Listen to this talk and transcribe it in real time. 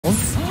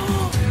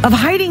of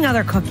hiding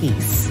other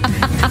cookies.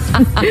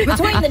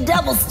 Between the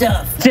double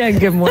stuff. Jen,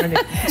 good morning.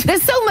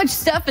 There's so much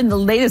stuff in the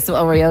latest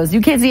Oreos,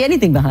 you can't see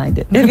anything behind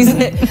it.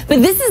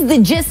 But this is the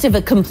gist of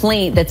a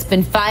complaint that's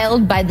been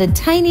filed by the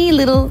tiny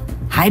little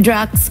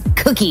Hydrox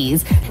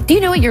cookies. Do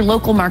you know at your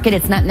local market,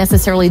 it's not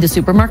necessarily the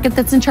supermarket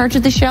that's in charge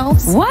of the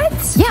shelves? What?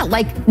 Yeah,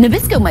 like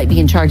Nabisco might be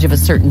in charge of a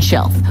certain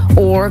shelf,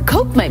 or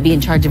Coke might be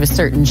in charge of a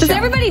certain shelf. Does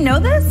everybody know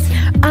this?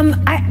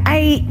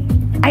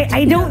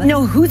 I don't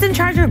know who's in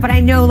charge of it, but I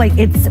know like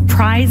it's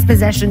prized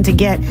possession to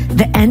get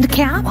the end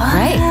cap.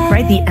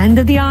 Right, the end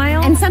of the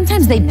aisle. And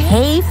sometimes they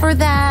pay for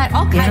that.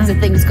 All kinds of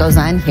things goes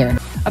on here.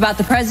 About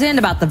the president,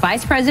 about the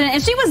vice president,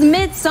 and she was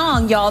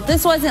mid-song, y'all.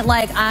 This wasn't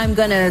like I'm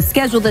gonna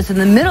schedule this in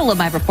the middle of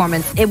my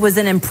performance. It was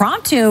an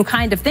impromptu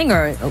kind of thing,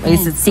 or at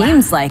least it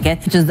seems like it,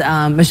 which is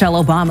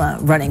Michelle Obama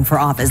running for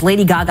office.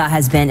 Lady Gaga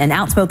has been an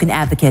outspoken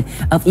advocate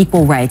of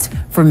equal rights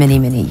for many,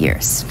 many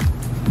years.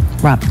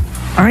 Rob.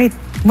 All right.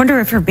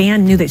 Wonder if her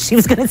band knew that she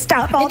was going to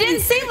stop all It didn't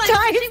these seem like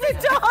times she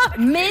to talk.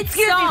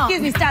 Mid-song.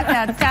 Excuse me, stop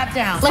down, stop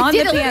down. Like, On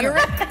did the a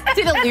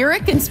piano.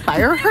 lyric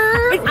inspire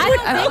her? I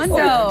don't think so.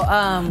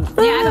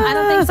 Yeah, I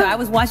don't think so. I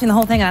was watching the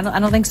whole thing. I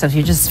don't think so.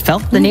 She just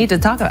felt the need to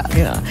talk about it.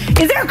 Yeah.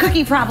 Is there a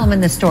cookie problem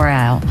in the store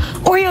aisle?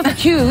 Oreo's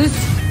accused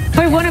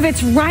by one of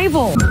its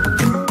rivals.